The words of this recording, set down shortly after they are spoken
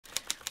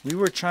we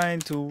were trying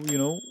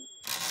to,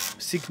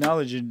 seek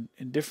knowledge in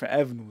different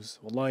avenues.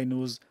 Wallahi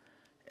knows,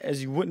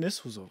 as you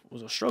witnessed, was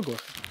a struggle.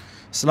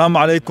 Assalamu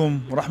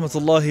alaikum wa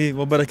rahmatullahi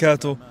wa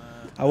barakatuh.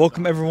 I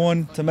welcome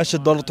everyone to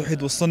Masjid Dar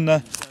al-Tawheed wa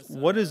Sunnah.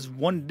 What is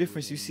one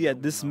difference you see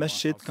at this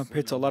masjid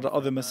compared to a lot of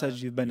other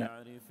masajid you've been at?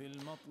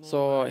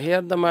 So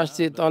here the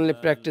masjid only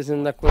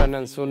practicing the Quran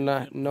and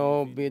Sunnah,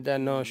 no bidah,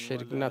 no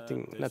shirk,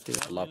 nothing.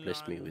 Allah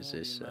blessed me with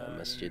this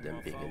masjid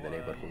and being in the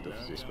neighborhood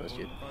of this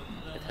masjid.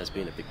 It has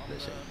been a big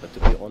blessing. But to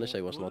be honest,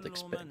 I was not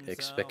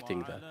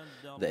expecting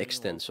the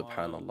extent,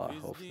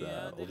 subhanallah, of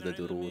the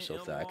duroos,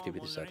 of the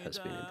activities that has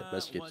been in the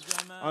masjid.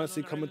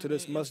 Honestly, coming to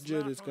this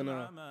masjid is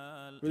gonna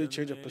really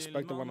change your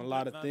perspective on a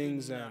lot of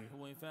things and,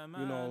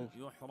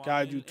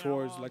 guide you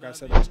towards, like I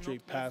said, a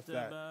straight path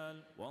that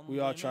we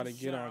all try to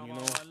get on,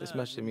 This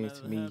masjid means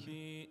to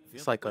me,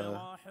 it's like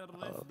a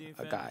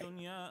guide.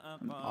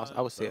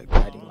 I would say a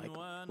guiding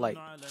light.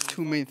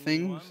 Two main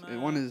things.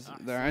 One is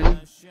the ilm,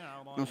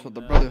 and also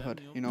the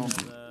brotherhood,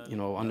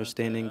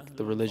 Understanding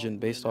the religion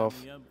based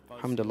off,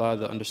 alhamdulillah,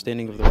 the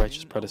understanding of the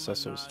righteous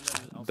predecessors.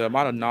 The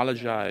amount of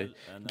knowledge I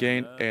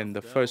gained in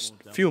the first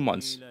few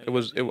months,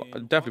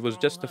 it definitely was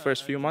just the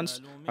first few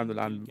months.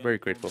 Alhamdulillah, I'm very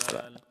grateful for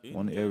that.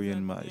 One area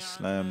in my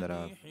Islam that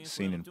I've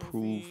seen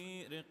improve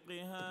the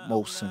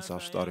most since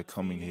I've started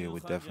coming here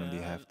would definitely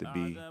have to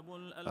be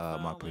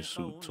my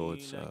pursuit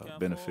towards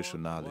beneficial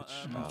knowledge.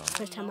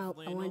 First time I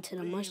went to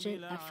the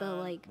masjid, I felt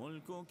like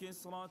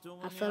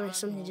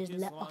something just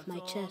let off my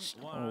chest.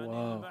 Oh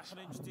wow.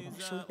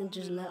 Something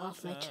just let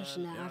off my chest,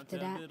 and then after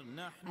that,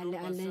 I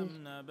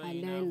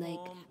learned like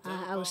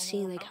I was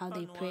seeing like how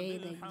they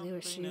prayed, like they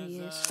were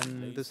serious.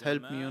 And this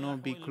helped me,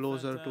 be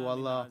closer to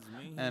Allah,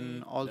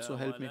 and also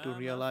helped me to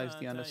realize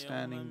the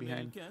understanding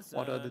behind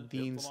what are the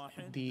Deen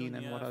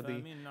and what are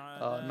the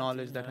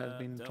knowledge that has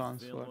been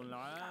transferred.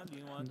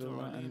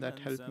 And that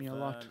helped me a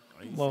lot.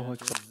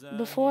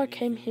 Before I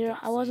came here,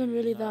 I wasn't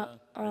really that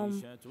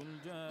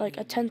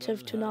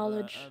attentive to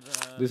knowledge.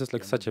 This is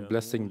like such a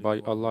blessing by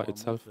Allah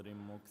itself.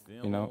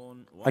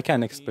 I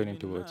can't explain it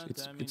to words.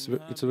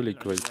 It's really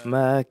great.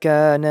 ما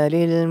كان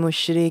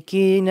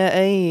للمشركين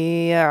أن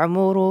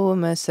يعمروا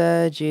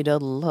مساجد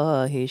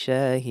الله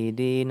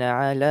شاهدين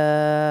على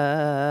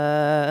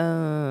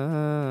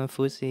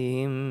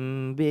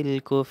أنفسهم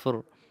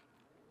بالكفر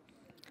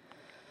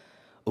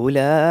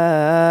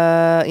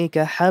أولئك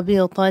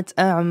حبطت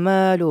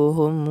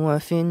أعمالهم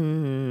وفي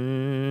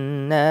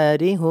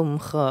النار هم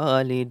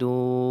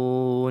خالدون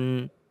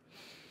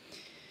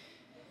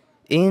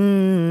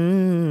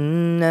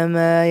إنما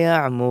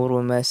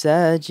يعمر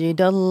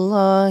مساجد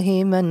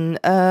الله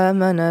من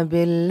آمن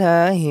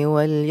بالله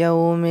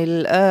واليوم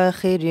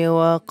الآخر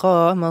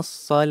وقام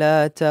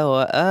الصلاة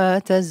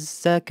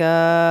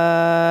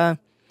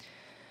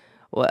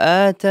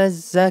وآتى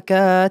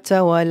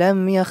الزكاة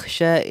ولم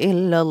يخش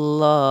إلا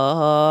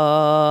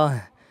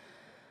الله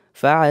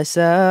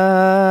فعسى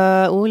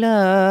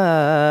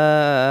أولئك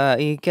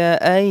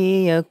أن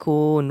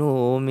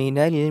يكونوا من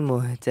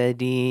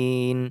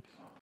المهتدين